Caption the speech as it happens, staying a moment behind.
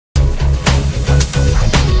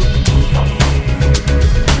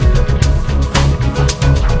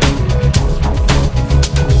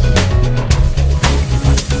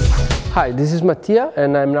Hi, this is Mattia,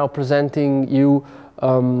 and I'm now presenting you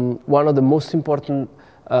one of the most important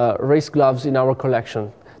race gloves in our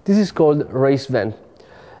collection. This is called Race-Vent.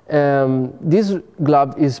 This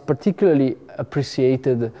glove is particularly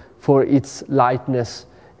appreciated for its lightness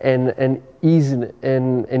and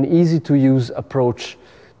easy to use approach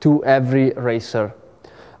to every racer.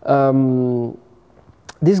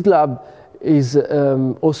 This glove is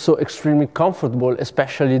also extremely comfortable,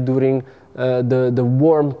 especially during the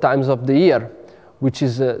warm times of the year, which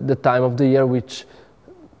is the time of the year which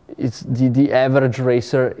the average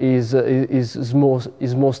racer is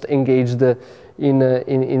most engaged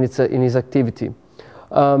in his activity.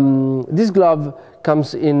 This glove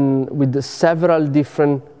comes in with several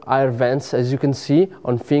different air vents, as you can see,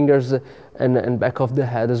 on fingers and back of the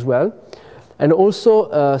head as well, and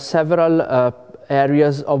also several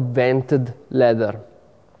areas of vented leather.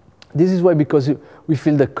 This is why, because we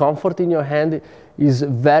feel the comfort in your hand is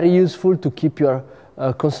very useful to keep your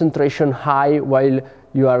concentration high while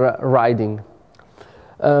you are riding.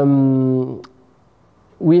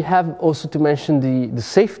 We have also to mention the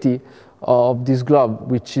safety of this glove,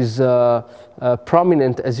 which is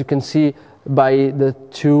prominent, as you can see, by the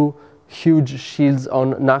two huge shields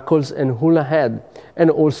on knuckles and hula head, and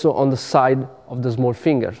also on the side of the small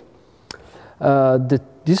finger.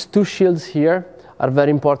 These two shields here are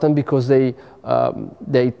very important because they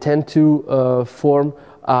tend to form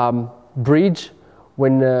a bridge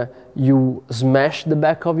when you smash the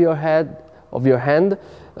back of your hand.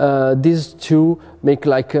 These two make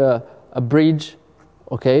like a bridge,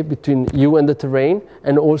 okay, between you and the terrain,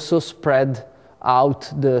 and also spread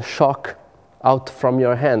out the shock out from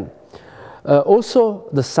your hand. Also,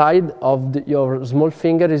 the side of your small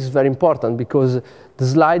finger is very important because the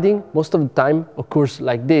sliding most of the time occurs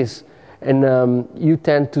like this, and you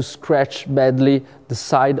tend to scratch badly the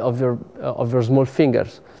side of your small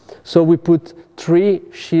fingers. So we put 3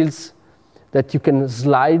 shields that you can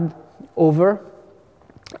slide over,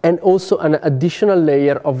 and also an additional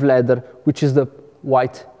layer of leather, which is the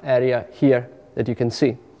white area here that you can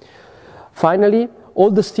see. Finally, all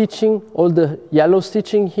the stitching, all the yellow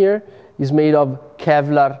stitching here is made of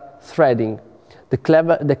Kevlar threading. The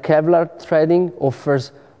Kevlar threading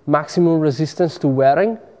offers maximum resistance to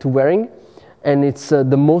wearing, and it's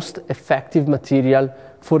the most effective material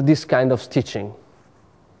for this kind of stitching.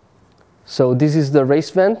 So this is the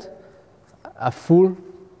Race-Vent, a full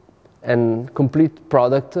and complete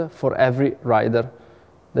product for every rider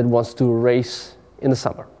that wants to race in the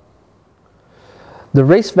summer. The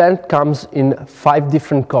Race-Vent comes in 5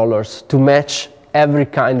 different colors to match every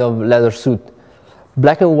kind of leather suit.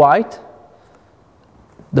 Black and white,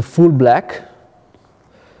 the full black,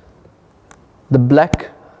 the black,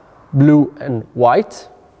 blue and white,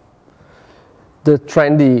 the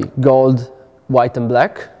trendy gold, white and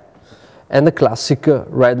black, and the classic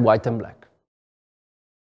red, white and black.